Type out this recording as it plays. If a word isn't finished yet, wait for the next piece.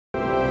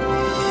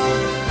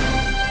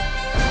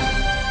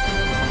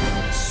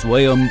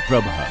Swayam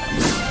Prabha.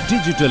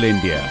 Digital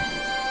India.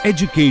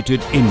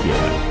 Educated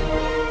India.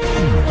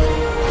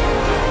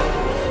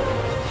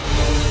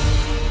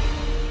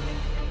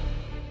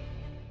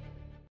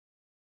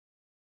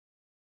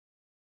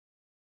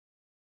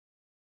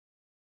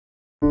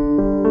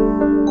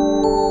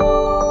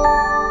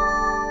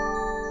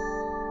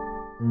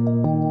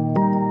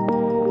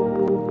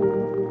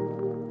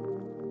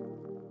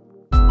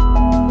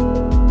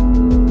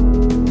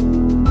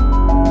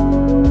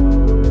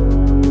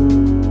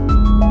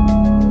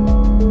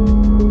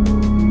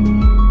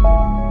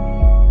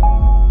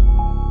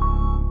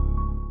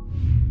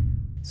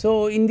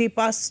 So, in the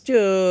past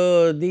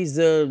these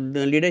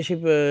the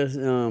leadership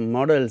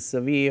models,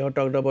 we have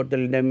talked about the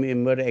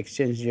member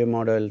exchange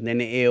model, then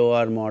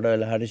AOR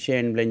model, Hershey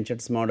and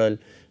Blanchard's model,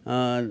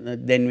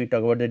 then we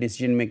talk about the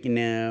decision making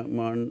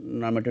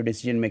normative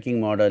decision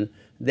making model,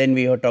 then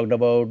we have talked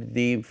about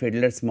the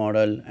Fiedler's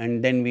model,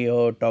 and then we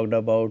have talked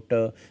about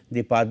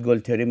the path goal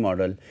theory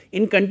model.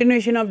 In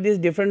continuation of this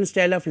different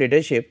style of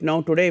leadership,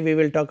 now today we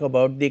will talk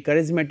about the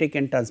charismatic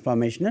and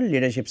transformational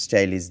leadership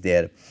style is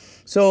there.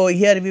 So,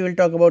 here we will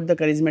talk about the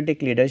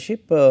charismatic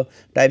leadership,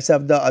 types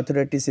of the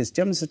authority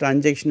systems,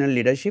 transactional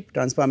leadership,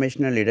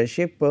 transformational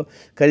leadership,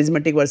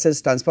 charismatic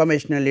versus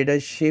transformational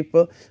leadership,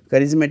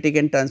 charismatic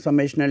and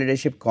transformational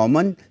leadership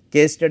common,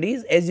 case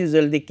studies. As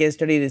usual, the case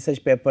study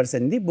research papers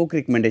and the book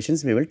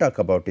recommendations we will talk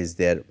about is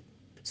there.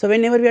 So,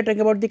 whenever we are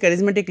talking about the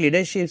charismatic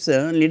leaderships,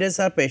 leaders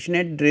are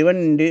passionate,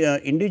 driven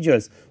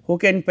individuals who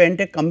can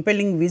paint a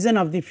compelling vision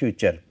of the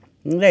future.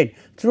 Right.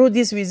 Through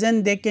this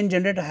vision, they can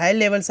generate high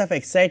levels of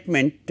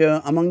excitement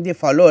among the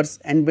followers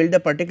and build a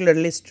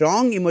particularly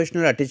strong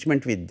emotional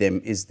attachment with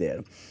them is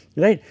there.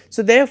 Right.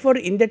 So, therefore,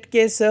 in that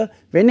case,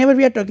 whenever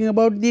we are talking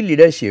about the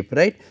leadership,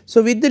 right.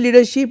 So, with the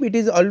leadership, it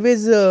is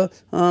always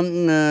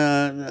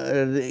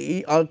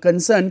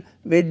concerned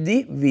with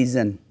the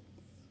vision.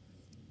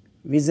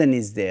 Vision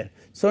is there.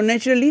 So,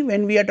 naturally,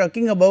 when we are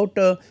talking about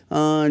the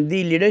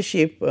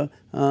leadership,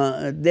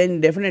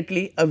 then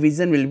definitely a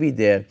vision will be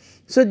there.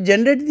 So,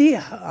 generate the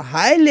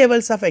high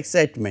levels of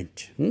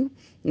excitement,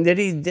 that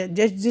is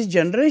just this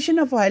generation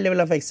of high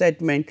level of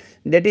excitement,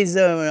 that is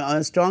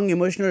a strong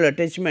emotional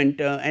attachment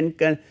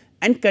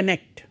and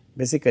connect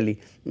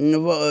basically.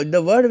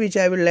 The word which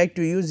I would like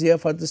to use here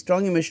for the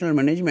strong emotional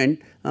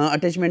management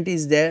attachment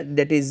is there,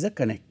 that is the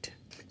connect.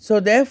 So,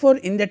 therefore,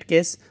 in that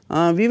case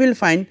we will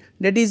find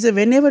that is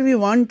whenever we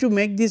want to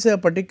make this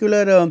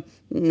particular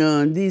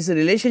this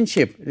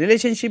relationship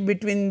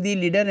between the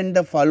leader and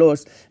the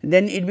followers,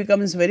 then it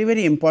becomes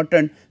very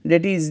important,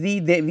 that is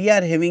we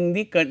are having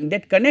the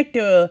that connect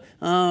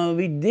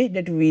with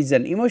that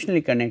vision,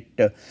 emotionally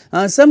connect.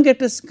 Some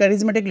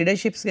charismatic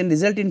leaderships can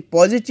result in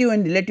positive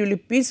and relatively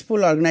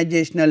peaceful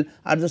organizational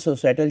or the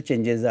societal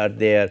changes are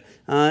there,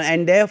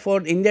 and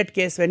therefore, in that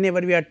case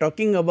whenever we are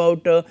talking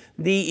about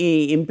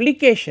the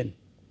implication,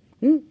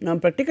 now,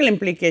 practical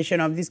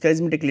implication of this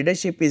charismatic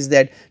leadership is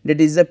that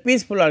is a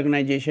peaceful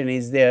organization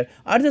is there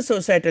or the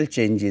societal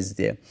change is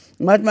there.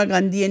 Mahatma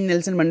Gandhi and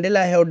Nelson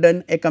Mandela have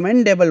done a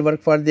commendable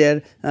work for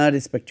their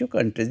respective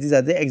countries. These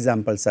are the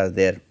examples are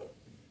there.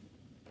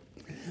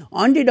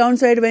 On the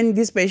downside, when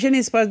this passion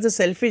is for the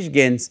selfish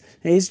gains,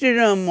 history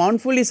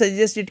mournfully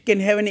suggests it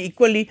can have an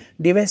equally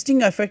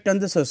devastating effect on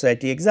the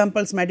society.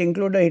 Examples might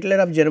include the Hitler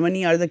of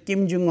Germany or the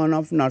Kim Jong-un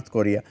of North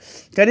Korea.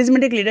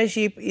 Charismatic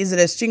leadership is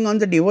resting on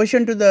the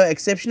devotion to the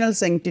exceptional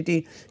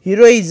sanctity,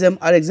 heroism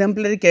or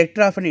exemplary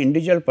character of an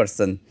individual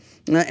person.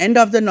 End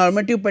of the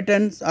normative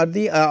patterns or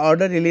the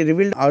order really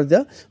revealed or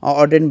the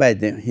ordained by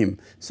him.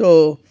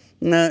 So,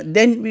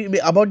 then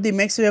about the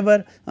Max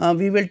Weber,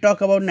 we will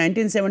talk about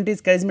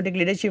 1970s charismatic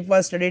leadership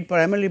was studied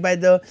primarily by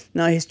the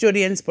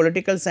historians,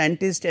 political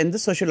scientists and the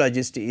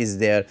sociologists is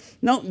there.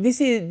 Now, this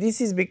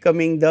is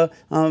becoming the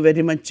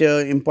very much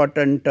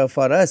important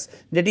for us,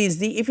 that is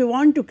the if you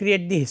want to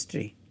create the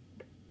history,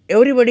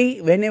 everybody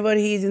whenever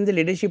he is in the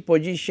leadership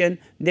position,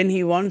 then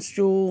he wants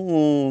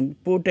to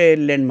put a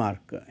landmark,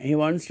 he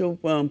wants to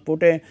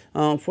put a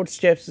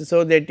footsteps,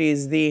 so that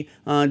is the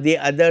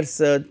others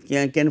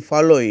can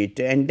follow it,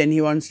 and then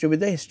he wants to be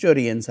the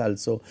historians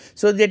also.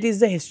 So, that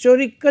is the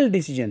historical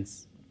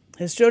decisions,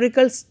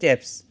 historical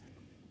steps,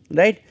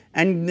 right,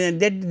 and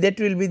that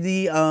will be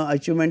the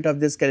achievement of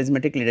this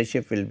charismatic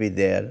leadership will be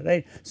there,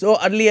 right. So,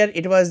 earlier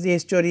it was the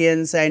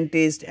historians,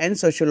 scientists and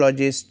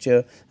sociologists,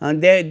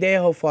 they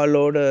have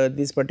followed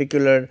this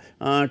particular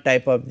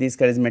type of these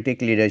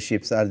charismatic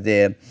leaderships are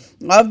there.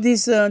 Of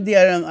this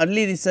the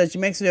early research,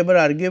 Max Weber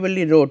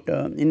arguably wrote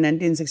in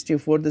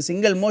 1964 the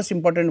single most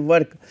important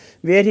work,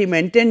 where he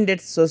maintained that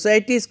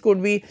societies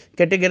could be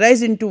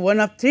categorized into one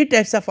of three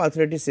types of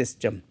authority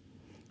system,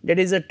 that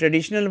is a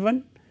traditional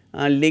one,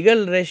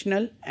 legal,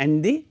 rational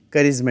and the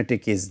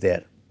charismatic is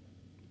there.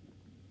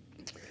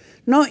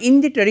 Now,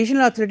 in the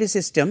traditional authority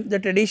system, the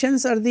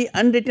traditions are the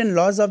unwritten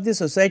laws of the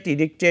society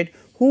dictate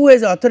who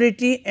has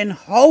authority and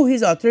how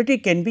his authority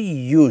can be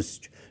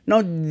used.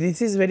 Now,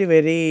 this is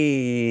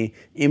very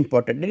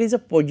important, that is a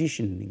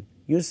positioning.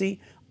 You see,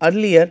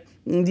 earlier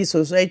in the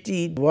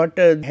society what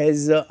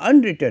has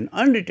unwritten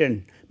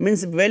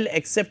means well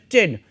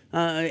accepted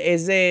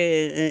as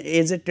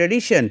a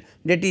tradition,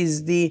 that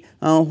is the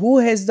who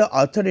has the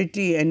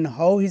authority and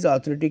how his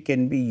authority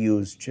can be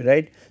used,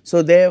 right.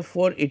 So,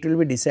 therefore, it will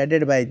be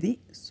decided by the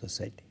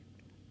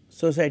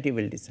society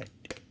will decide.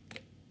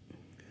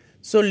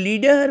 So,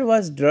 leader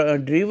was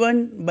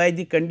driven by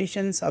the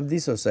conditions of the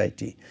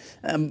society.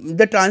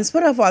 The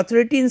transfer of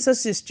authority in such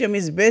system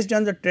is based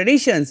on the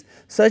traditions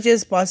such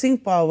as passing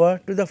power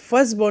to the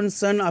firstborn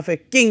son of a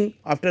king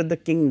after the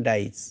king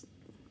dies.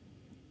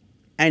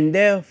 And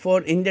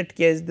therefore, in that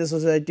case the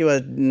society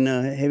was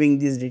having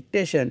this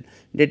dictation,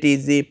 that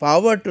is the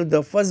power to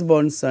the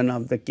firstborn son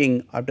of the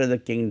king after the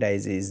king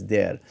dies is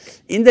there.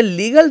 In the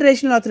legal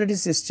rational authority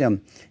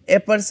system, a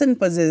person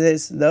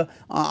possesses the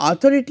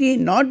authority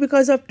not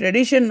because of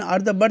tradition or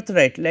the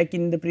birthright, like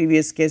in the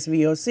previous case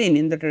we have seen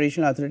in the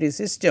traditional authority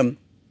system,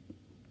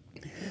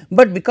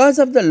 but because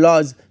of the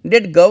laws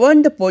that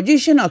govern the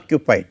position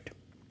occupied.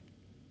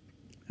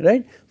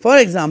 Right. For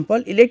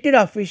example, elected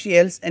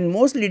officials and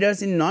most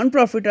leaders in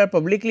non-profit or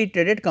publicly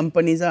traded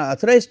companies are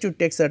authorized to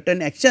take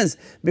certain actions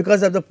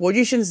because of the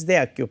positions they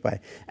occupy,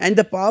 and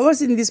the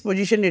powers in this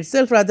position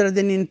itself rather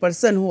than in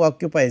person who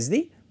occupies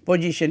the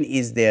position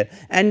is there.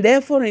 And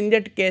therefore, in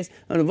that case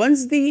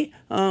once the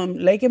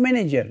like a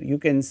manager, you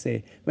can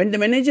say, when the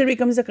manager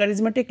becomes a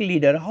charismatic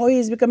leader, how he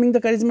is becoming the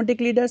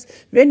charismatic leaders?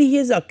 When he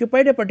has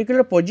occupied a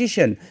particular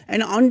position,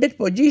 and on that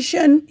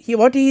position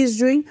what he is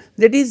doing,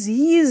 that is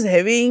he is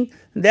having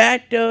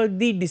that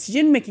the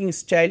decision making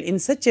style in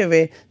such a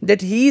way that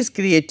he is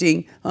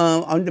creating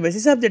on the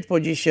basis of that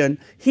position,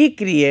 he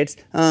creates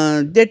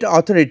that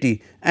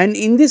authority. And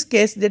in this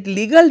case, that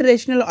legal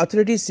rational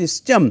authority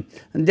system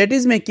that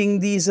is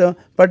making these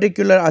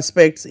particular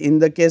aspects in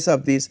the case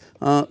of this,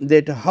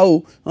 that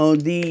how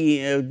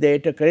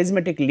that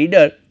charismatic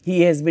leader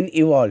he has been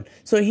evolved.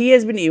 So, he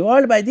has been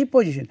evolved by the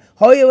position.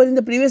 However, in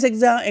the previous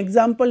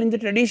example in the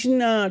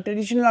traditional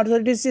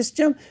authority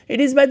system, it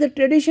is by the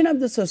tradition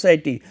of the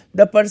society,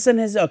 the person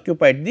has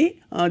occupied the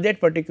that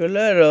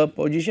particular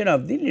position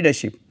of the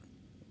leadership.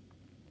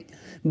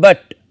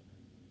 But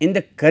in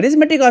the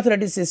charismatic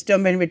authority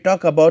system, when we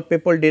talk about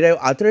people derive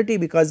authority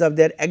because of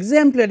their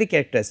exemplary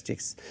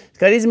characteristics.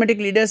 Charismatic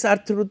leaders are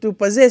through to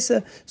possess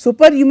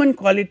superhuman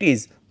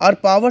qualities or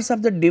powers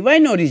of the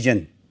divine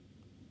origin,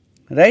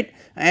 right.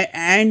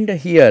 And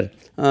here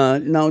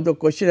now the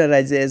question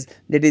arises,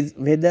 that is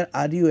whether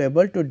are you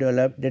able to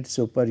develop that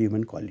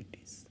superhuman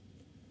qualities,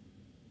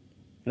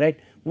 right.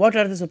 What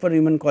are the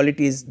superhuman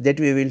qualities that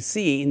we will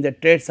see in the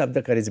traits of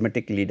the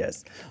charismatic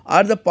leaders?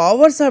 Are the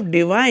powers of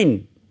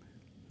divine,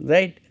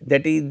 right,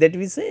 that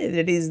we say,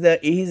 that is the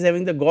he is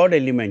having the God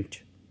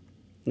element,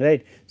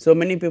 right. So,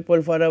 many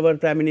people, for our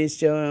Prime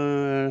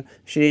Minister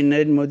Shri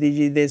Narendra Modi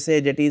ji, they say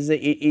that is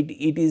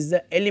it is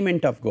the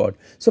element of God.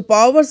 So,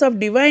 powers of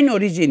divine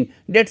origin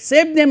that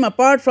set them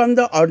apart from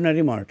the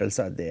ordinary mortals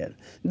are there.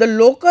 The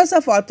locus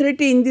of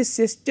authority in this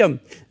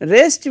system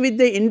rests with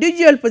the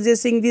individual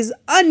possessing these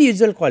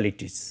unusual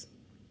qualities.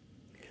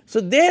 So,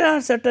 there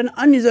are certain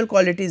unusual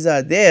qualities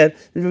are there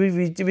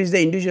which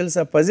the individuals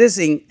are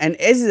possessing, and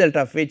as a result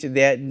of which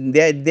they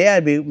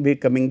are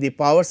becoming the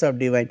powers of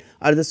divine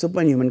or the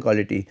superhuman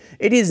quality.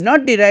 It is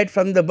not derived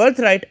from the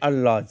birthright or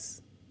laws.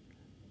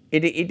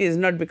 It is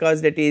not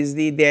because that is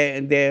the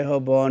they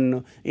have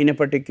born in a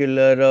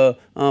particular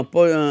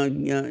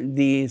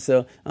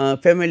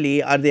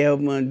family, or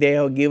they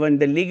have given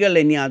the legal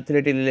any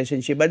authority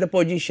relationship by the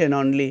position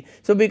only.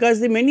 So, because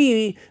the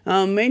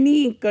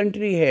many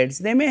country heads,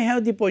 they may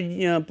have the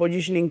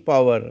positioning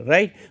power,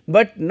 right,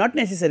 but not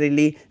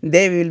necessarily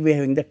they will be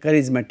having the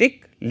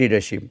charismatic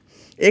leadership.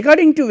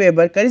 According to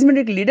Weber,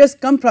 charismatic leaders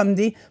come from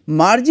the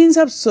margins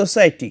of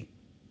society.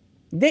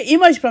 They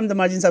emerge from the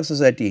margins of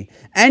society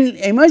and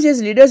emerge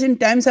as leaders in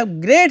times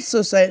of great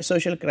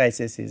social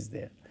crisis is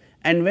there.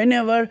 And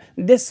whenever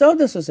they serve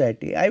the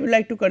society, I would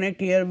like to connect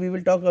here, we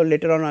will talk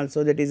later on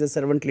also, that is a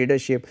servant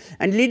leadership,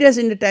 and leaders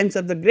in the times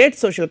of the great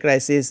social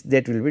crisis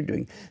that will be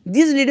doing.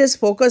 These leaders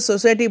focus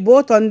society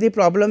both on the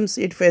problems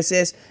it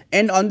faces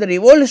and on the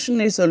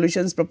revolutionary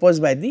solutions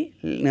proposed by the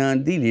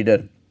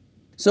leader.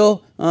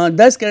 So,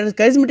 thus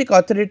charismatic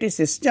authority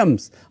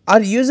systems are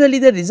usually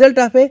the result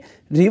of a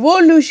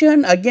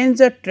revolution against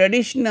the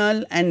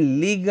traditional and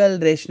legal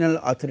rational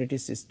authority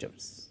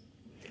systems.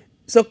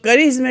 So,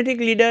 charismatic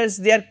leaders,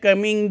 they are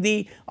coming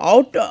the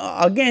out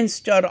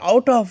against or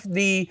out of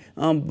the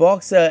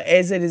box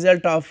as a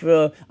result of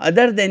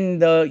other than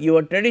the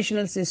your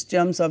traditional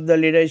systems of the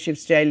leadership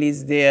style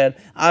is there,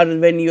 or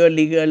when your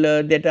legal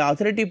that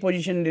authority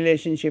position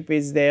relationship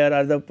is there,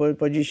 or the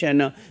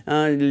position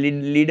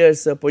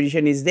leaders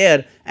position is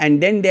there,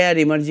 and then they are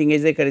emerging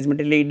as a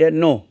charismatic leader.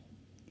 No,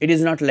 it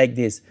is not like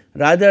this.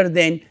 Rather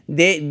than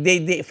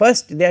they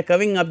first they are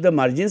coming up the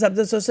margins of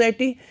the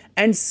society,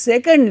 and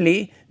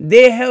secondly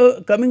they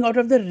have coming out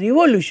of the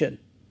revolution.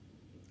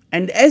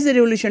 And as the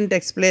revolution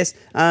takes place,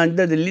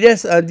 the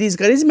leaders, these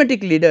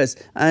charismatic leaders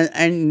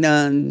and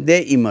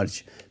they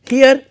emerge.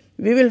 Here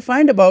we will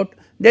find about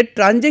that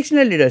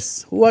transactional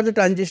leaders. Who are the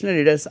transactional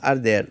leaders are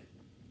there?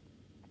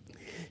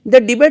 The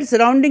debate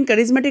surrounding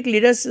charismatic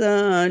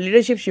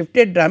leadership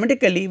shifted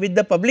dramatically with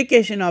the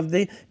publication of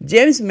the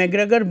James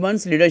McGregor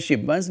Burns Leadership,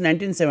 Burns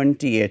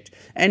 1978,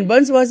 and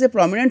Burns was a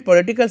prominent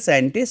political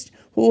scientist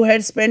who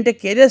had spent a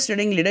career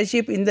studying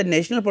leadership in the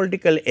national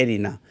political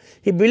arena.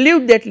 He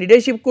believed that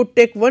leadership could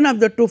take one of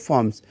the two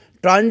forms,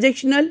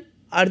 transactional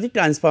or the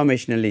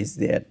transformational is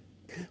there.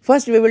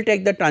 First we will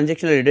take the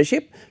transactional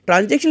leadership.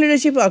 Transactional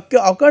leadership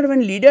occurred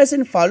when leaders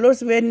and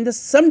followers were in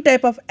some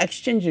type of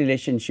exchange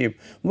relationship.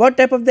 What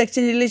type of the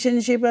exchange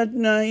relationship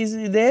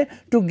is there?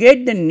 To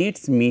get the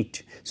needs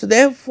meet. So,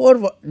 therefore,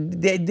 what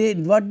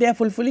they are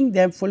fulfilling?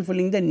 They are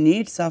fulfilling the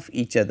needs of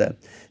each other.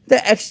 The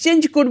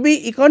exchange could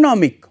be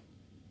economic.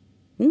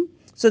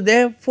 So,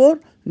 therefore,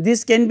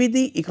 this can be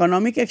the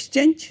economic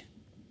exchange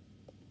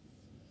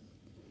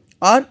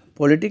or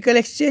political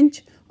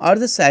exchange or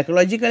the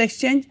psychological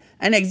exchange,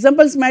 and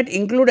examples might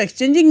include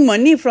exchanging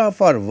money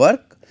for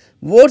work,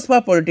 votes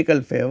for political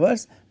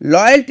favors,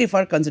 loyalty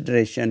for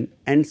consideration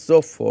and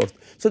so forth.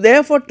 So,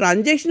 therefore,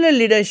 transactional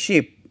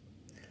leadership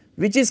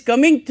which is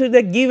coming through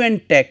the give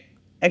and take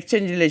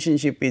exchange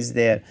relationship is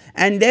there,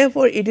 and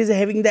therefore, it is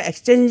having the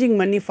exchanging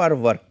money for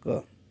work.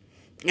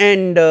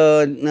 And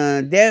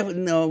there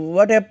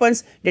what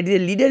happens, that the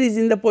leader is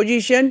in the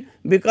position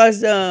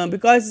because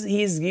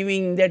he is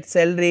giving that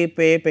salary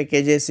pay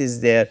packages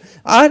is there,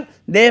 or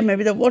there may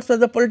be the votes for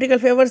the political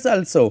favors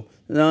also.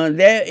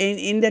 There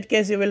in that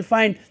case you will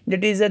find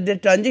that is that the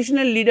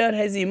transactional leader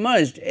has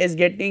emerged as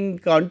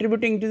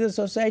contributing to the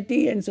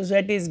society, and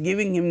society is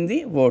giving him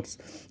the votes,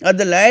 or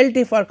the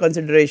loyalty for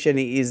consideration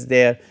is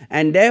there,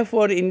 and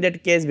therefore, in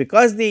that case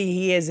because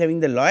he is having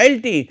the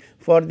loyalty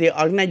for the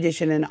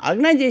organization, and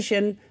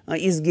organization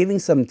is giving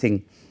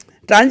something.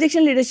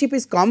 Transactional leadership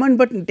is common,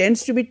 but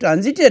tends to be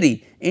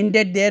transitory, in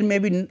that there may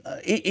be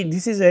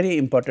this is very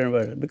important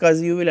word,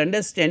 because you will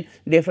understand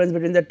difference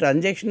between the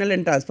transactional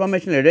and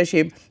transformational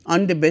leadership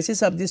on the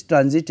basis of this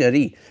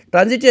transitory.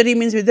 Transitory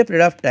means with the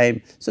period of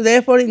time. So,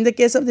 therefore, in the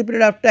case of the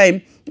period of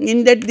time,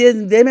 in that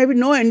there may be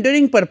no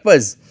enduring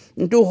purpose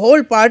to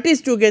hold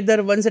parties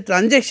together once a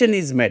transaction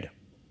is made.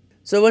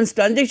 So, once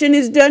transaction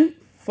is done,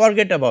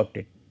 forget about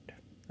it.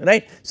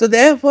 Right. So,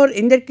 therefore,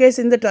 in that case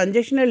in the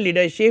transactional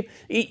leadership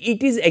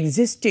it is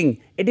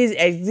existing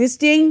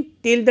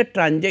till the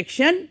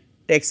transaction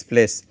takes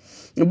place.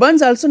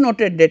 Burns also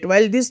noted that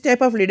while this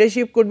type of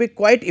leadership could be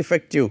quite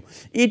effective,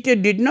 it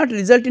did not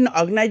result in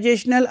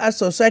organizational or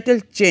societal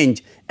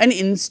change, and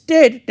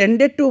instead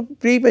tended to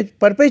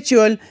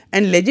perpetual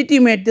and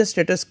legitimate the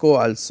status quo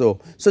also.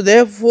 So,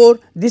 therefore,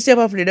 this type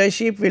of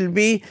leadership will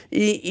be,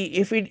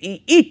 if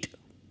it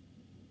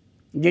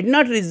did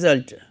not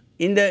result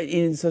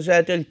in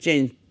societal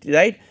change,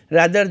 right,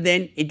 rather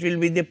than it will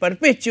be the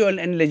perpetual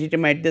and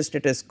legitimate the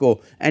status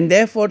quo, and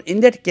therefore,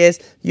 in that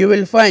case you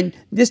will find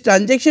this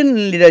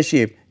transactional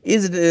leadership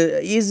is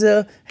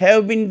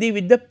have been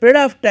with the period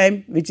of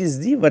time which is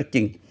the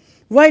working.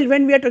 While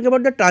when we are talking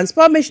about the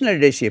transformational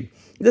leadership,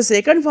 the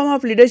second form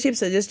of leadership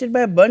suggested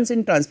by Burns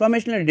in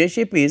transformational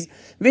leadership is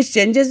which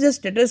changes the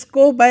status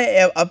quo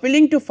by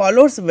appealing to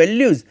followers'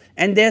 values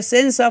and their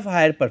sense of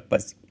higher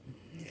purpose.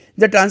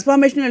 The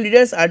transformational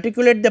leaders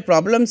articulate the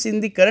problems in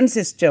the current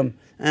system.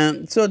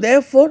 So,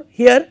 therefore,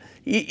 here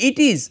it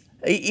is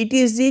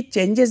the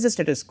changes the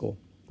status quo,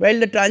 while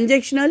the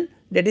transactional,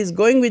 that is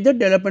going with the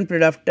development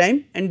period of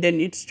time and then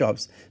it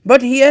stops.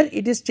 But here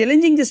it is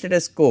challenging the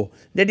status quo,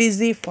 that is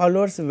the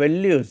followers'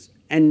 values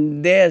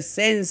and their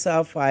sense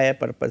of higher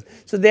purpose.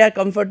 So, they are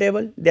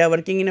comfortable, they are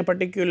working in a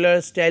particular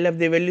style of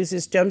the value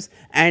systems,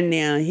 and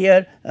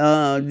here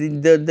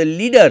the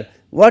leader,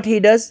 what he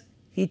does,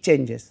 he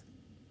changes.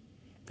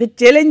 It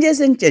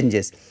challenges and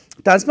changes.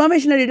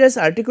 Transformational leaders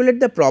articulate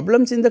the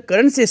problems in the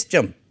current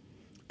system,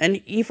 and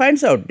he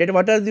finds out that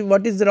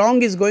what is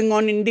wrong is going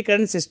on in the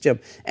current system,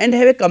 and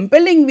have a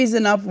compelling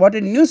vision of what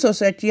a new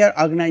society or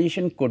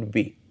organization could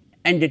be,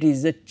 and that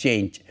is the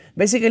change.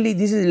 Basically,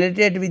 this is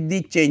related with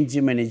the change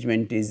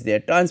management is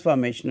there,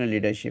 transformational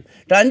leadership.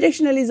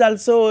 Transactional is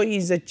also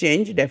a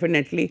change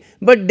definitely,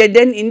 but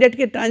then in that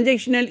case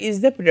transactional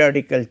is the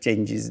periodical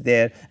change is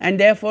there, and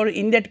therefore,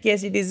 in that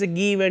case it is a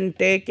give and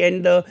take,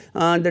 and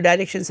the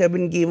directions have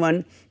been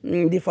given,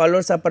 the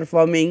followers are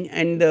performing,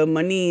 and the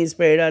money is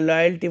paid,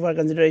 loyalty for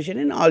consideration,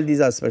 and all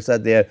these aspects are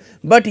there.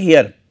 But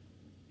here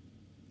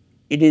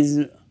it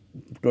is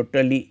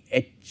totally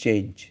a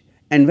change.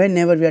 And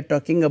whenever we are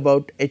talking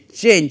about a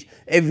change,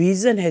 a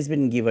vision has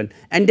been given,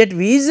 and that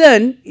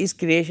vision is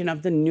creation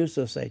of the new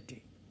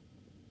society.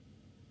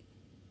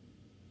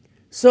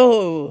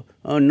 So,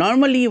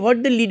 normally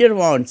what the leader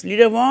wants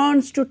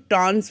to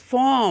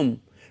transform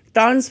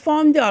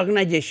the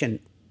organization.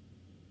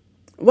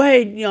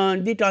 Why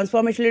the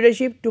transformational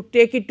leadership? To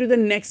take it to the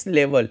next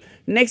level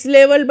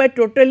by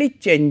totally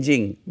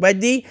changing, by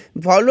the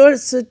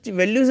followers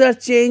values are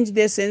changed,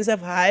 their sense of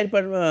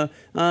the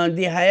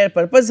higher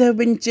purpose have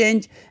been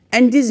changed,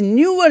 and this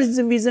new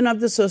vision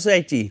of the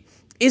society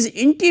is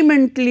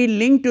intimately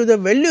linked to the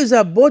values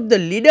of both the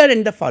leader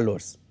and the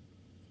followers,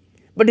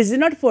 but it is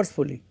not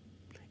forcefully,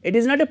 it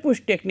is not a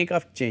push technique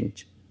of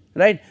change,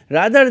 right,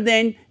 rather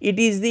than it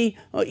is the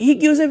he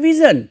gives a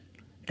vision.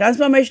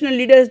 Transformational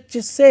leader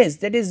just says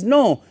that is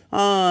no,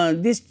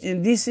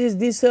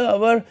 this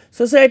our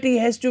society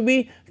has to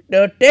be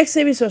tech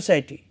savvy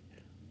society,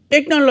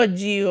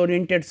 technology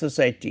oriented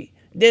society.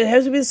 There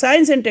has to be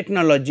science and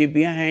technology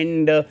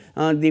behind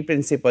the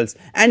principles,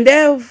 and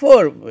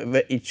therefore,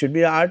 it should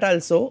be art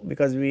also,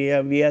 because we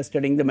are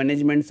studying the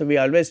management. So, we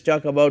always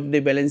talk about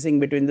the balancing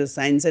between the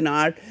science and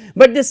art,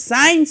 but the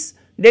science,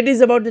 that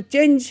is about the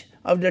change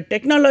of the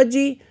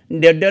technology,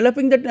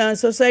 developing the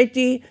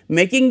society,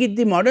 making it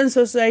the modern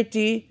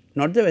society,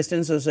 not the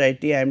western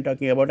society I am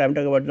talking about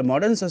the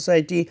modern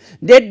society.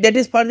 That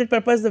is for that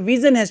purpose the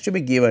vision has to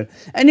be given,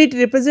 and it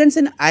represents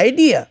an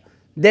idea,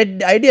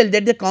 that ideal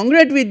that the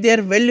congruent with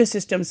their value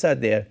systems are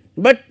there.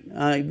 But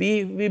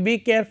we be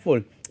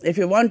careful, if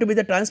you want to be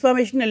the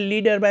transformational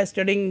leader by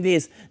studying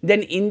this,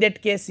 then in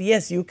that case,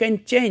 yes, you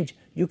can change,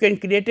 you can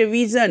create a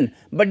vision,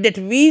 but that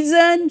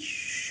vision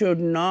should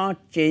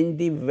not change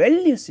the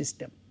value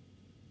system.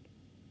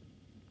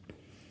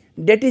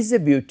 That is the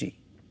beauty.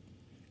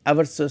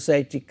 Our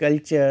society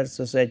culture,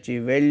 society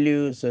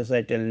values,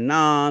 societal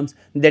norms,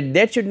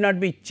 that should not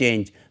be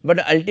changed,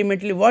 but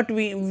ultimately what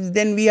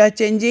we are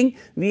changing?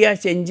 We are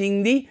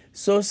changing the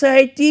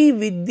society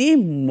with the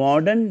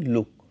modern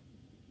look,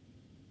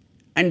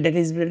 and that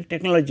is where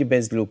technology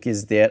based look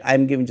is there. I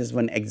am giving just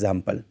one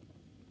example,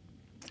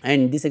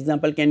 and this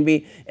example can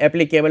be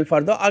applicable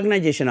for the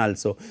organization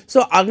also.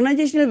 So,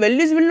 organizational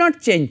values will not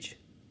change,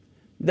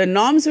 the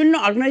norms will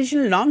not,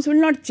 organizational norms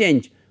will not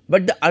change,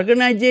 but the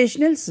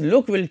organizational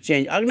look will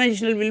change,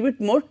 organizational will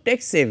be more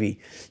tech savvy.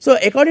 So,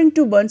 according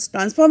to Burns,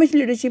 transformational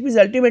leadership is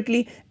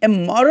ultimately a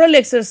moral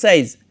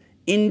exercise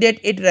in that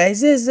it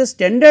raises the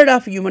standard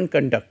of human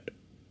conduct.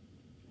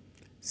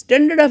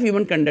 Standard of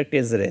human conduct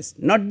is raised,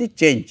 not the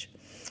change.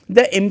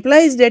 That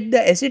implies that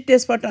the acid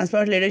test for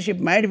transformational leadership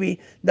might be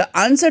the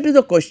answer to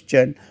the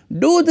question,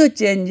 do the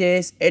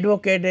changes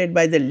advocated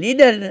by the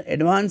leader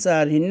advance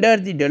or hinder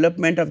the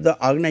development of the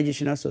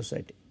organization or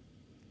society?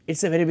 It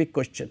is a very big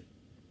question.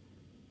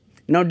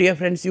 Now, dear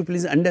friends, you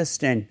please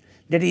understand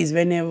that is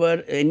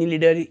whenever any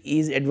leader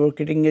is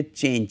advocating a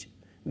change,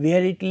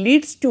 where it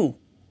leads to,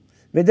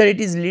 whether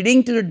it is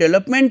leading to the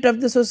development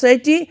of the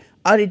society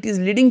or it is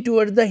leading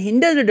towards the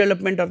hinder the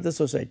development of the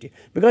society,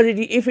 because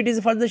if it is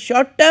for the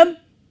short term,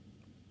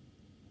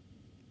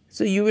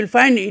 so you will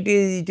find it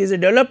is a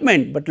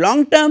development, but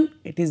long term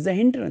it is the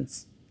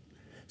hindrance.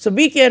 So,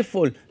 be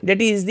careful, that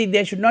is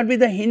there should not be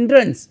the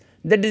hindrance,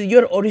 that is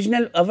your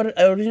original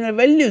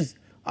values,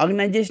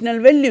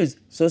 organizational values,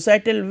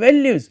 societal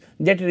values,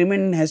 that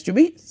remain has to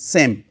be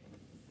same.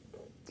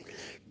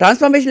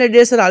 Transformational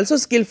leaders are also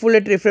skillful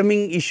at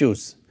reframing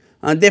issues.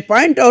 They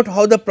point out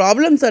how the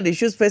problems or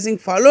issues facing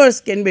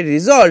followers can be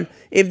resolved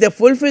if they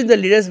fulfill the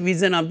leader's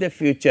vision of the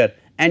future,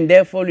 and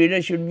therefore,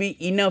 leader should be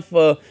enough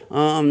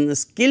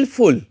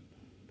skillful,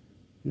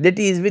 that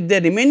is with the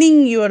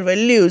remaining your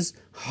values,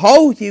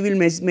 how he will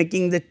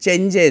making the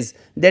changes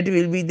that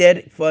will be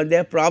there for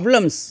their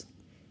problems.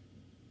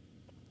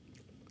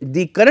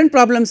 The current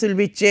problems will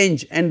be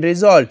changed and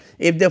resolved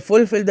if they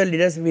fulfill the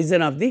leader's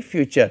vision of the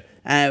future.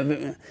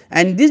 And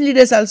these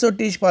leaders also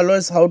teach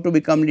followers how to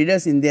become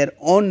leaders in their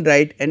own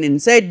right and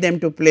incite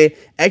them to play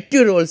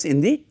active roles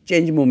in the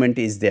change movement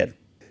is there.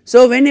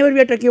 So, whenever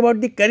we are talking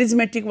about the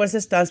charismatic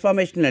versus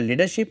transformational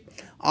leadership,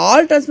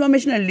 all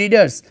transformational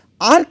leaders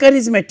are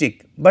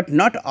charismatic, but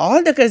not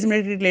all the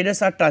charismatic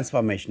leaders are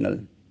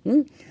transformational.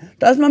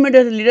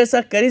 Transformational leaders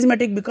are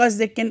charismatic because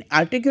they can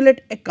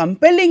articulate a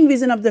compelling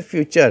vision of the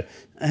future.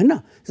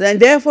 So, and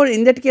therefore,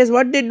 in that case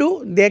what they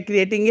do? They are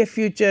creating a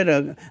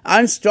future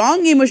and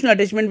strong emotional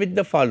attachment with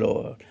the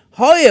follower.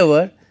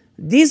 However,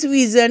 this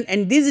vision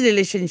and these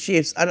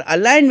relationships are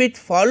aligned with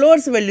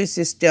followers' value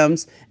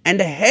systems and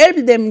help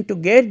them to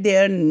get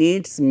their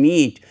needs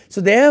met.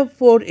 So,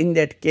 therefore, in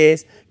that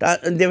case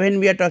when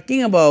we are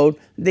talking about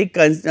the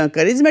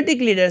charismatic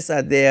leaders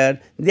are there,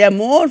 they are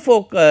more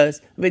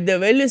focused with the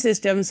value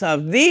systems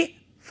of the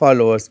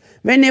followers.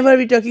 Whenever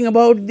we are talking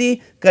about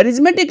the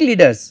charismatic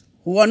leaders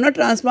who are not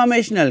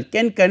transformational,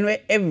 can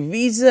convey a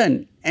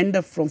vision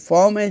and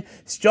form a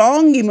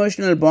strong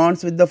emotional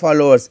bonds with the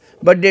followers,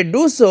 but they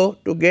do so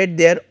to get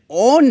their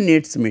own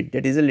needs met,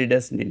 that is a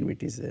leader's need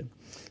met is there.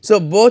 So,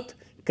 both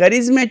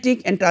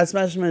charismatic and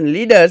transformational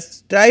leaders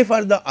strive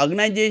for the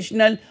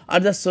organizational or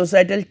the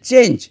societal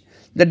change.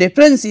 The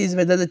difference is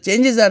whether the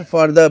changes are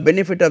for the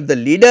benefit of the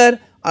leader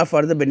or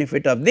for the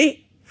benefit of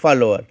the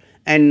follower,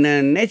 and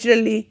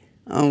naturally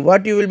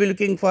what you will be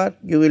looking for?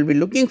 You will be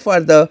looking for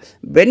the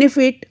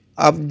benefit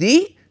of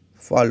the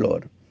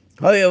follower.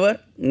 However,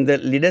 the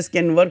leaders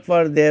can work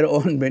for their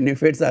own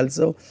benefits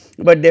also,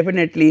 but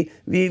definitely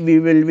we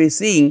will be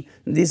seeing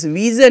this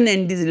vision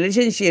and these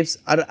relationships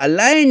are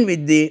aligned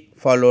with the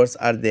followers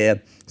are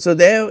there. So,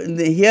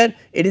 here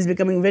it is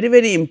becoming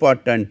very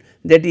important,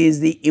 that is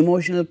the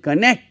emotional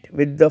connect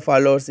with the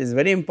followers is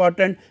very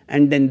important,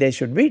 and then they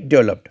should be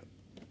developed.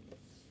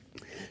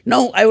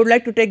 Now, I would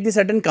like to take the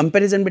certain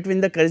comparison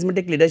between the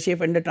charismatic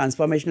leadership and the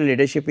transformational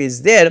leadership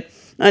is there.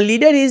 A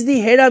leader is the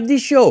head of the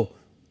show,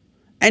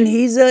 and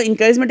he is in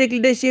charismatic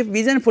leadership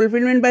vision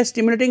fulfillment by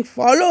stimulating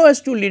followers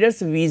to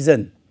leaders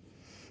vision.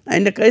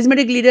 And the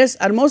charismatic leaders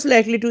are most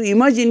likely to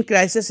emerge in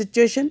crisis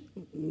situation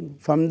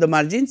from the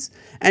margins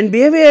and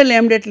behavior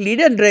aimed at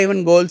leader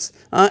driven goals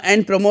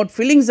and promote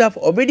feelings of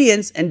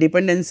obedience and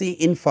dependency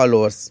in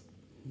followers.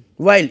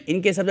 While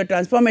in case of the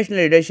transformational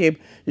leadership,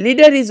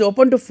 leader is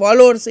open to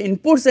followers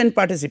inputs and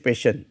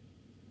participation.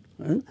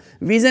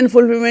 Vision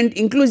fulfillment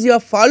inclusive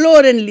of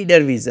follower and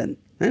leader vision.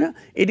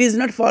 It is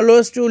not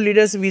followers to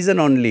leaders vision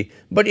only,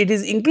 but it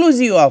is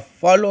inclusive of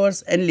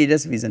followers and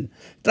leaders vision.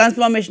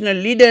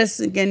 Transformational leaders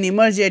can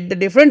emerge at the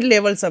different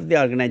levels of the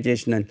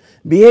organizational.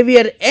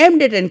 Behavior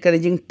aimed at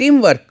encouraging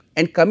teamwork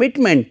and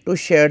commitment to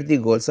share the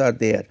goals are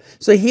there.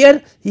 So,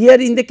 here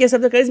in the case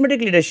of the charismatic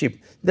leadership,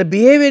 the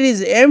behavior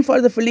is aimed for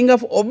the feeling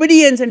of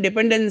obedience and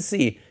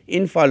dependency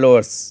in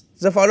followers.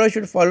 The follower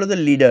should follow the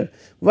leader,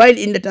 while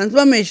in the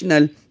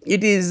transformational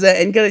it is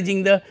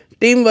encouraging the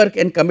teamwork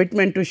and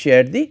commitment to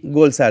share the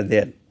goals are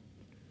there.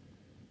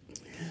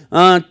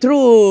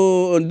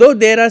 Though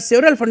there are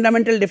several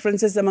fundamental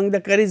differences among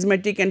the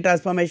charismatic and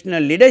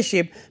transformational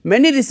leadership,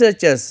 many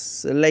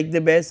researchers like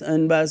the Bass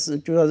and Bass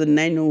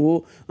 2009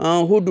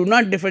 who do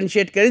not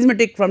differentiate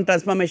charismatic from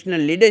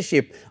transformational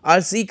leadership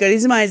or see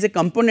charisma as a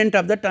component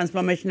of the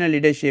transformational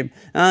leadership.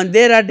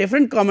 There are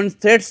different common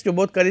threads to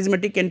both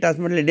charismatic and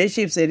transformational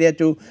leaderships area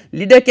to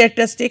leader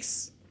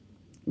characteristics,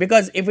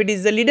 because if it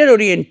is the leader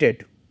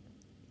oriented,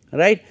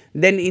 right,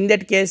 then in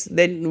that case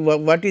then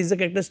what is the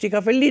characteristic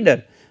of a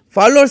leader?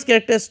 Followers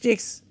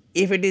characteristics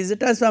if it is a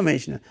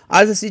transformational,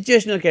 or the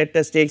situational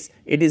characteristics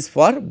it is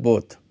for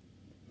both.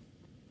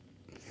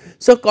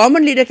 So,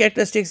 common leader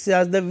characteristics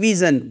are the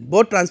vision.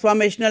 Both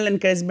transformational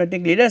and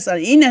charismatic leaders are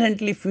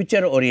inherently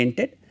future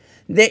oriented.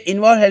 They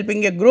involve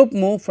helping a group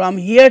move from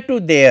here to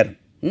there.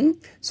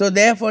 So,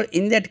 therefore,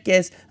 in that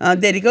case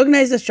they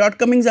recognize the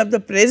shortcomings of the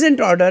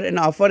present order and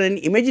offer an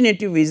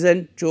imaginative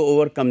vision to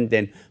overcome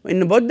them.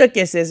 In both the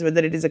cases,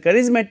 whether it is a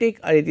charismatic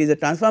or it is a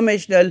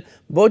transformational,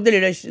 both the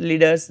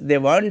leaders they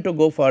want to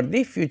go for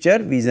the future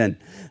vision.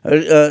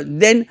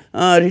 Then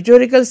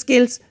rhetorical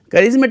skills.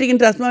 Charismatic and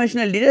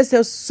transformational leaders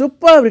have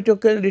superb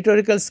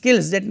rhetorical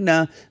skills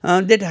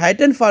that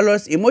heighten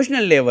followers'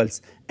 emotional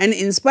levels and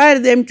inspire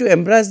them to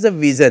embrace the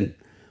vision.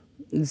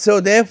 So,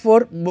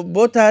 therefore,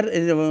 both are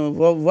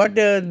what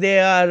they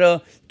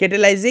are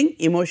catalyzing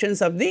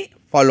emotions of the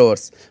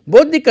followers.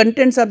 Both the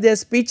contents of their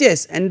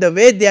speeches and the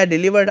way they are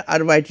delivered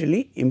are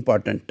vitally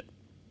important.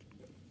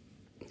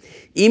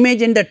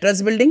 Image and the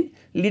trust building.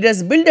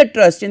 Leaders build a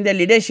trust in their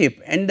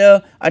leadership and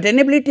the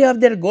attainability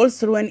of their goals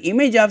through an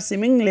image of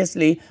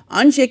seamlessly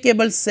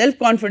unshakable self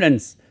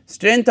confidence,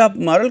 strength of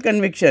moral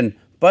conviction,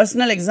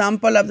 personal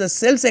example of the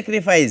self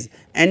sacrifice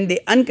and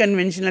the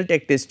unconventional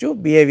tactics to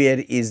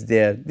behavior is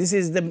there. This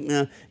is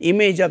the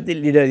image of the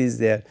leader is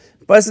there.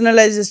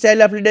 Personalized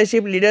style of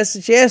leadership. Leaders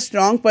share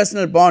strong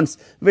personal bonds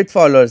with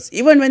followers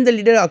even when the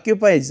leader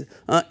occupies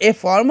a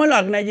formal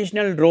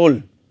organizational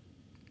role.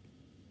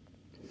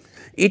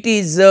 It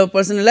is a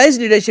personalized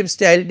leadership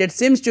style that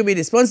seems to be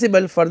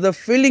responsible for the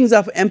feelings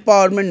of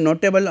empowerment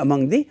notable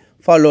among the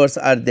followers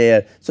are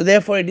there. So,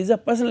 therefore, it is a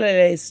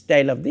personalized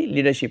style of the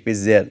leadership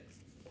is there.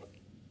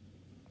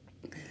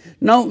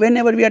 Now,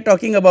 whenever we are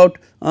talking about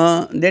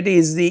that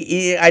is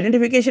the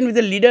identification with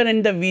the leader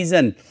and the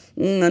vision,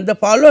 the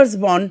followers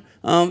bond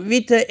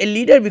with a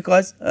leader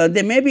because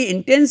they may be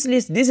intensely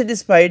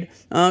dissatisfied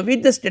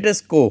with the status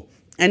quo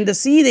and they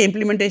see the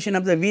implementation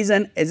of the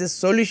vision as a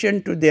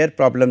solution to their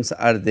problems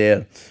are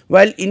there.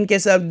 While in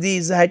case of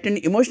these heightened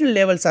emotional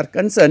levels are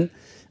concerned,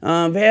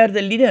 where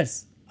the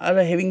leaders are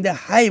having the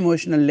high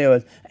emotional level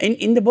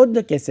in the both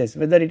the cases,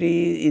 whether it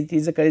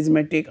is a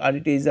charismatic or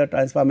it is a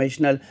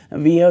transformational,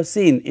 we have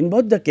seen in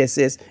both the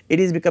cases it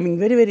is becoming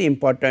very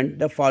important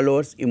the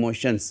followers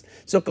emotions.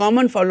 So,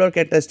 common follower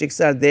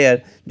characteristics are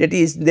there, that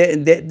is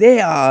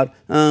they are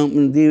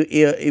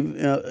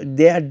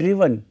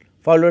driven,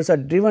 followers are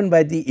driven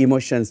by the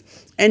emotions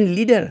and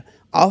leader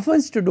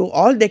offers to do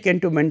all they can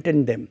to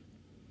maintain them.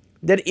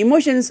 Their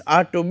emotions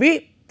are to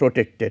be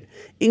protected,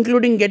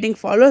 including getting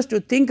followers to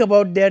think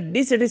about their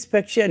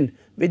dissatisfaction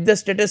with the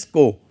status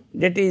quo,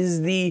 that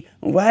is the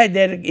why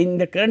they are in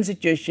the current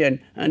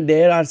situation and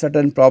there are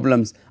certain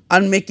problems,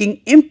 and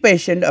making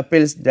impatient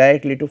appeals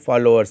directly to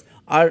followers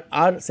are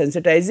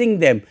sensitizing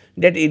them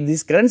that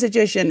this current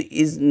situation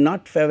is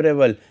not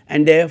favorable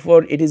and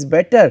therefore, it is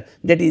better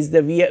that is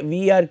the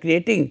we are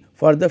creating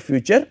for the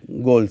future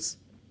goals.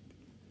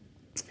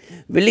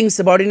 Willing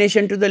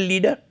subordination to the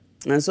leader.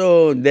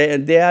 So,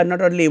 they are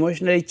not only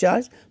emotionally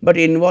charged, but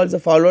involves the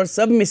followers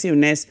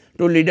submissiveness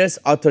to leaders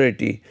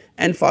authority,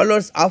 and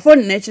followers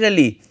often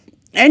naturally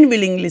and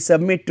willingly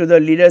submit to the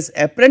leader's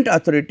apparent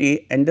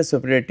authority and the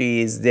superiority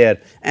is there,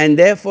 and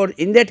therefore,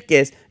 in that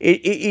case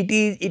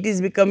it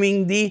is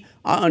becoming the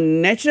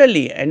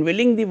naturally and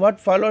willingly what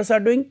followers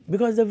are doing,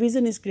 because the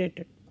vision is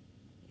created.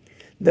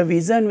 The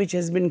vision which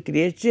has been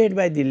created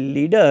by the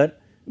leader,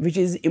 which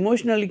is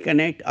emotionally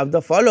connect of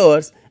the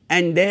followers,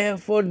 and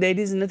therefore, there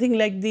is nothing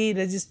like the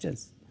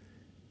resistance.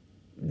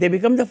 They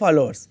become the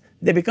followers.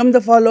 They become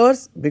the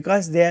followers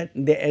because they are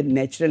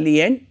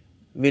naturally and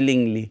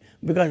willingly,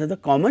 because of the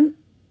common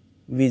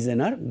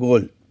vision or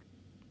goal.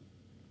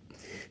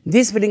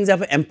 These feelings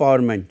of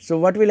empowerment. So,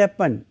 what will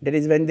happen? That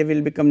is, when they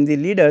will become the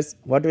leaders,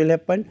 what will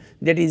happen?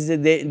 That is,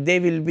 they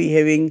will be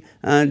having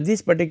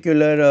this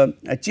particular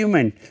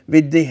achievement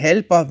with the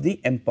help of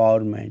the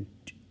empowerment.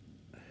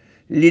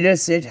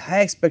 Leaders set high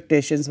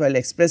expectations while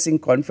expressing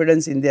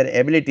confidence in their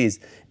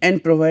abilities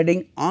and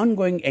providing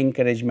ongoing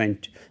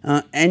encouragement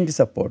and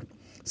support.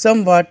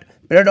 Somewhat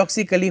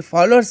paradoxically,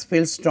 followers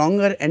feel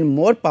stronger and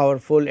more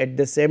powerful at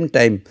the same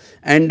time,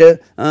 and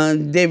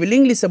they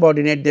willingly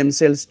subordinate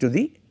themselves to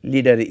the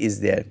leader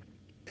is there.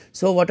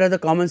 So, what are the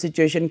common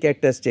situation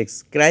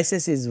characteristics?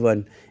 Crisis is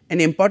one.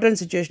 An important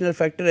situational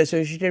factor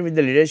associated with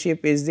the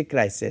leadership is the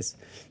crisis.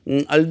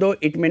 Although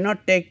it may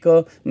not make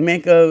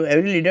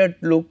every leader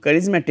look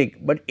charismatic,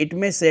 but it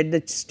may set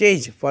the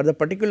stage for the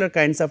particular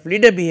kinds of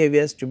leader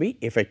behaviors to be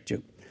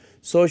effective.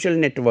 Social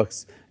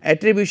networks.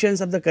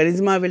 Attributions of the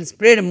charisma will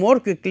spread more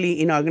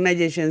quickly in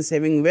organizations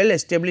having well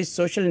established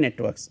social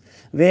networks,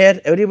 where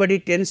everybody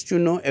tends to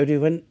know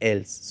everyone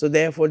else. So,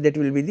 therefore, that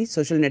will be the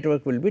social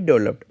network will be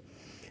developed.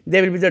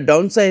 There will be the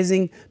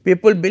downsizing.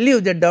 People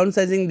believe that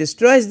downsizing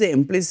destroys the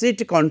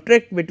implicit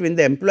contract between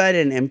the employer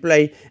and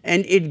employee,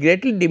 and it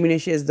greatly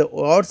diminishes the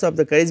odds of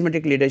the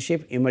charismatic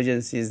leadership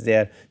emergencies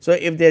there. So,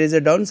 if there is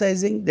a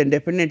downsizing, then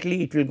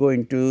definitely it will go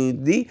into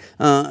the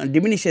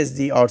diminishes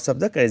the odds of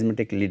the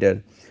charismatic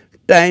leader.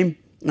 Time.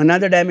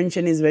 Another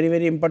dimension is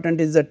very important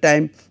is the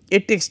time.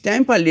 It takes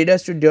time for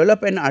leaders to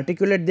develop and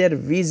articulate their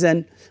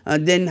vision,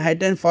 then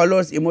heighten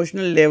followers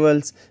emotional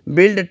levels,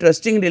 build a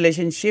trusting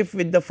relationship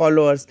with the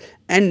followers,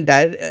 and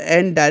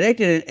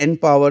direct and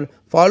empower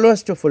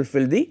followers to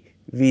fulfill the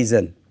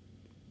vision.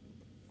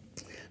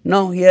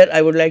 Now, here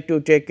I would like to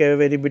take a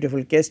very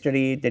beautiful case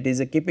study, that is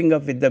a keeping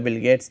up with the Bill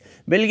Gates.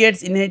 Bill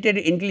Gates inherited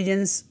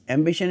intelligence,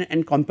 ambition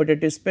and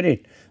competitive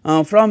spirit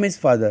from his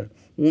father,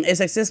 a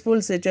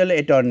successful Seattle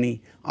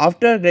attorney.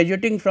 After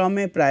graduating from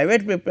a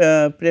private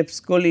prep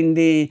school in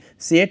the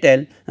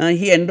Seattle,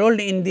 he enrolled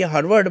in the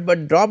Harvard,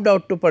 but dropped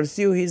out to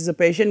pursue his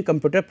passion,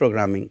 computer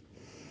programming.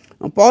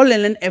 Paul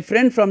Allen, a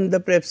friend from the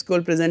prep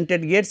school,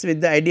 presented Gates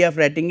with the idea of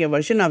writing a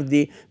version of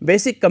the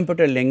basic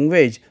computer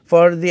language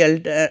for the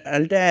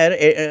Altair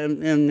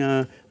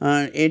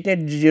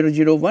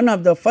 8800, one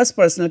of the first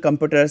personal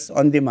computers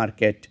on the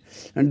market.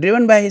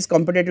 Driven by his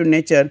competitive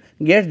nature,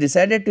 Gates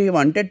decided he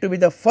wanted to be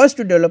the first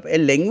to develop a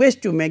language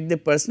to make the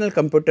personal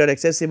computer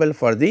accessible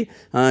for the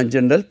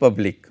general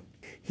public.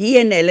 He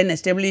and Allen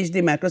established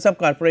the Microsoft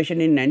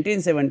Corporation in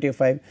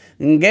 1975.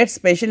 Gates'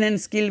 passion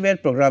and skill were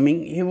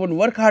programming. He would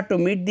work hard to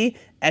meet the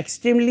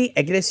extremely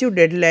aggressive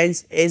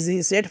deadlines as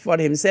he set for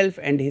himself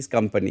and his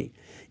company.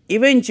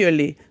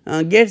 Eventually,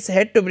 Gates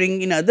had to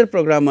bring in other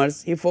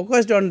programmers. He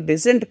focused on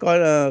recent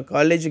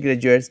college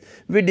graduates.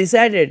 We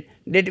decided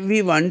that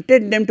we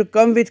wanted them to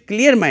come with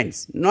clear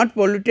minds, not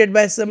polluted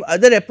by some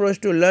other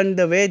approach to learn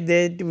the way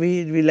that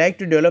we like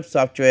to develop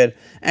software,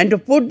 and to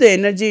put the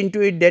energy into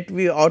it that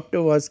we ought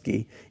to was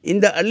key. In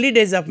the early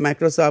days of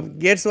Microsoft,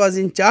 Gates was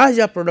in charge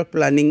of product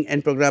planning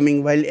and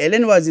programming, while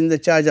Allen was in the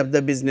charge of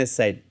the business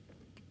side.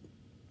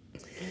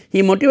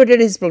 He motivated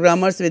his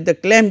programmers with the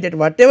claim that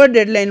whatever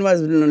deadline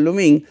was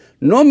looming,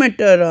 no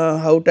matter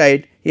how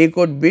tight, he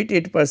could beat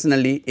it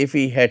personally if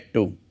he had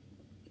to.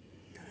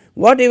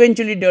 What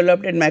eventually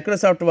developed at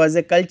Microsoft was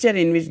a culture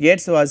in which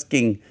Gates was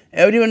king.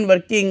 Everyone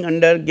working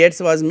under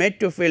Gates was made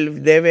to feel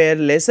they were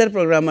lesser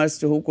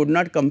programmers who could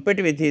not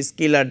compete with his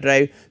skill or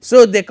drive,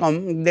 so they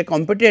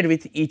competed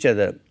with each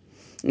other.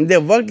 They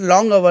worked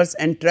long hours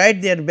and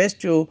tried their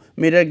best to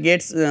mirror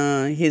Gates'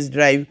 his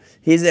drive,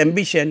 his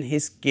ambition,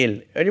 his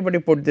skill. Everybody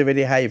put the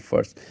very high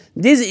efforts.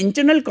 This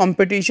internal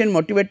competition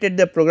motivated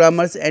the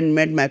programmers and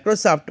made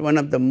Microsoft one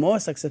of the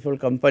most successful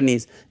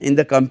companies in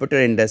the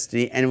computer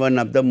industry and one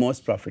of the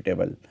most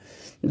profitable.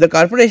 The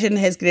corporation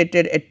has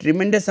created a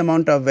tremendous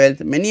amount of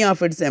wealth. Many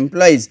of its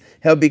employees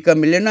have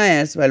become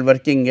millionaires while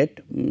working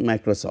at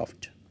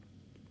Microsoft.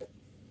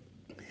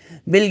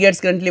 Bill Gates,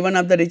 currently one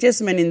of the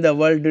richest men in the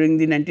world. During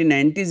the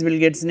 1990s, Bill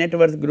Gates' net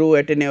worth grew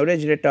at an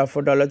average rate of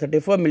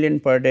 $34 million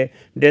per day,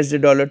 that's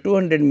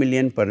 $200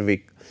 million per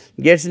week.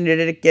 Gates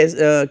needed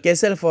a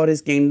castle for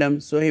his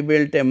kingdom, so he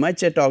built a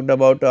much talked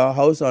about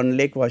house on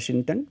Lake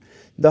Washington.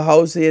 The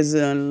house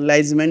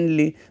lies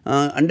mainly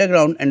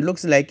underground and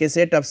looks like a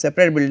set of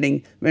separate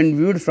buildings when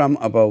viewed from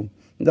above.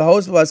 The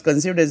house was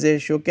conceived as a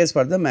showcase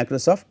for the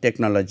Microsoft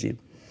technology.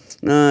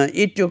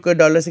 It took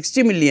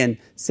 $60 million,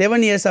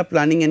 7 years of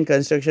planning and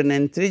construction,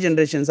 and 3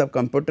 generations of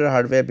computer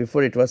hardware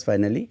before it was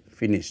finally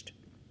finished.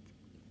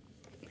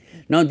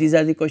 Now, these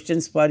are the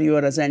questions for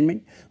your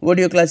assignment. Would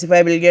you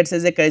classify Bill Gates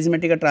as a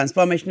charismatic or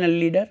transformational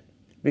leader?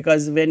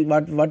 because when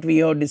what we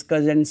have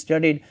discussed and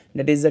studied,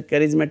 that is the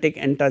charismatic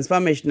and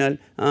transformational,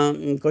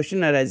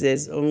 question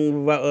arises,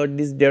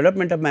 this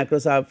development of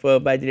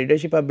Microsoft by the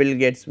leadership of Bill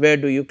Gates, where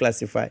do you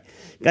classify?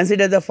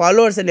 Consider the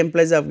followers and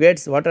employees of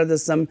Gates. What are the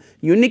some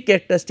unique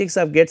characteristics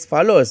of Gates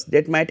followers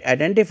that might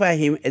identify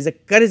him as a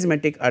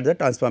charismatic or the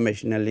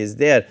transformational is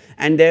there,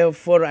 and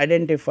therefore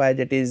identify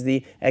that is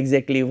the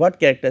exactly what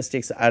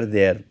characteristics are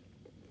there.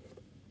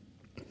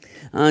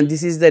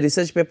 This is the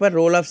research paper,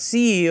 role of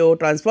CEO,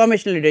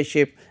 transformational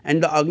leadership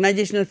and the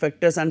organizational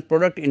factors on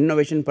product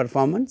innovation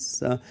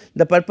performance.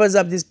 The purpose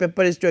of this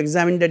paper is to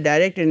examine the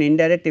direct and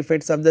indirect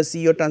effects of the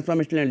CEO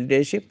transformational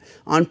leadership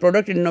on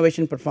product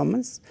innovation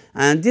performance,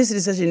 and this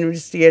research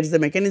investigates the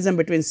mechanism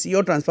between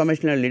CEO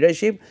transformational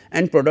leadership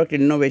and product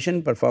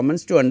innovation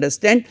performance to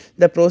understand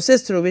the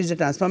process through which the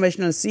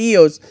transformational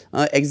CEOs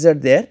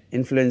exert their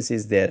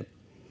influences there.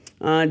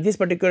 This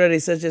particular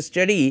research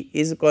study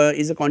is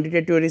a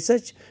quantitative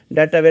research.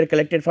 Data were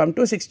collected from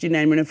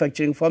 269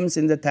 manufacturing firms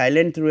in the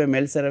Thailand through a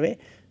mail survey.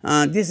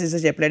 This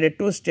research applied a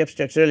two-step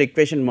structural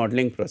equation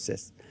modeling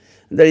process.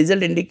 The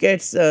result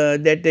indicates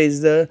that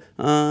is the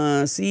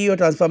CEO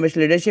transformational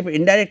leadership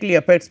indirectly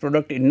affects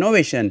product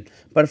innovation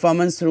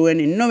performance through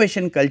an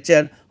innovation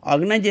culture,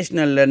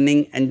 organizational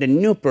learning and the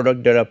new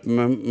product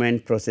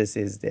development process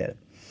is there.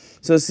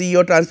 So,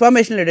 CEO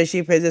transformational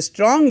leadership has a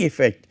strong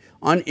effect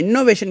on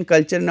innovation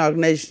culture and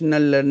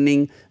organizational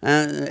learning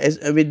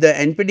with the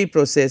NPD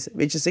process,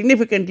 which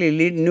significantly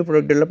lead new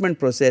product development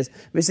process,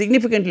 which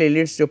significantly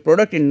leads to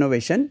product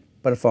innovation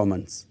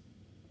performance.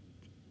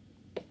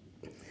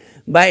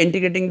 By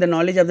integrating the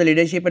knowledge of the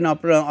leadership and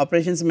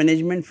operations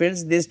management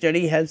fields, this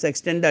study helps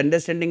extend the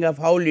understanding of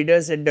how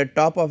leaders at the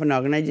top of an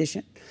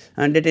organization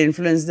and that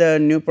influence the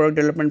new product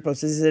development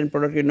processes and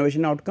product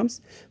innovation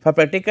outcomes. For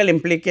practical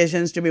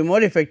implications to be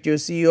more effective,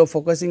 CEO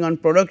focusing on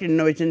product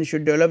innovation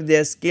should develop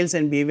their skills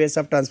and behaviors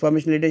of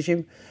transformational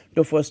leadership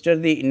to foster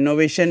the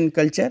innovation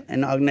culture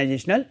and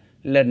organizational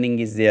learning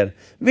is there,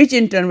 which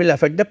in turn will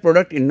affect the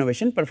product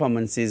innovation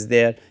performance is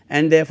there,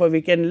 and therefore, we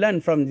can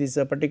learn from this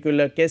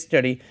particular case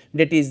study,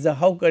 that is the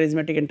how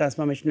charismatic and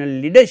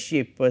transformational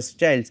leadership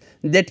styles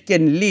that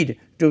can lead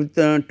to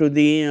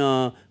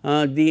the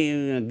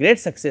great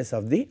success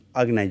of the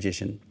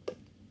organization.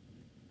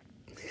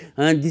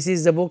 This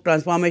is the book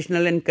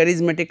Transformational and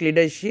Charismatic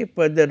Leadership,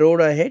 the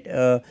road ahead,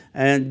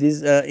 and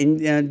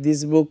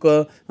this book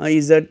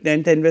is the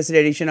 10th anniversary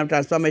edition of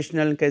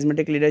Transformational and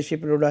Charismatic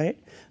Leadership road ahead,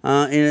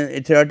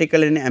 in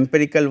theoretical and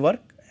empirical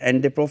work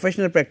and the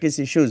professional practice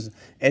issues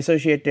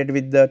associated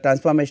with the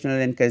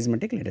transformational and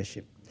charismatic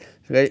leadership.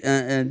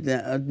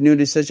 New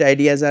research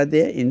ideas are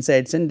there,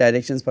 insights and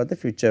directions for the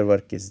future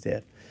work is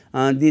there.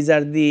 These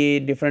are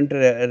the different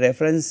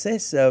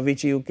references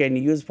which you can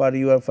use for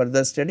your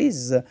further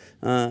studies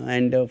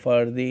and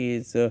for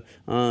these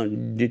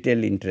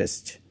detailed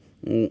interest.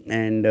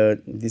 And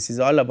this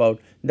is all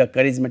about the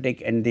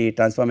charismatic and the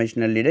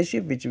transformational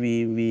leadership which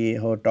we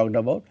have talked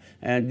about,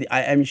 and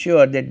I am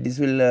sure that this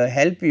will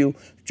help you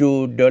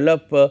to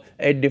develop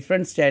a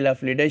different style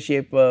of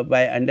leadership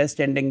by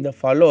understanding the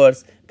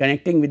followers,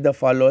 connecting with the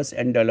followers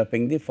and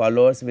developing the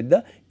followers with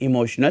the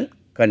emotional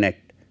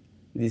connect.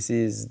 This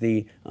is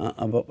the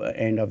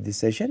end of this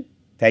session.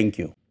 Thank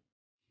you.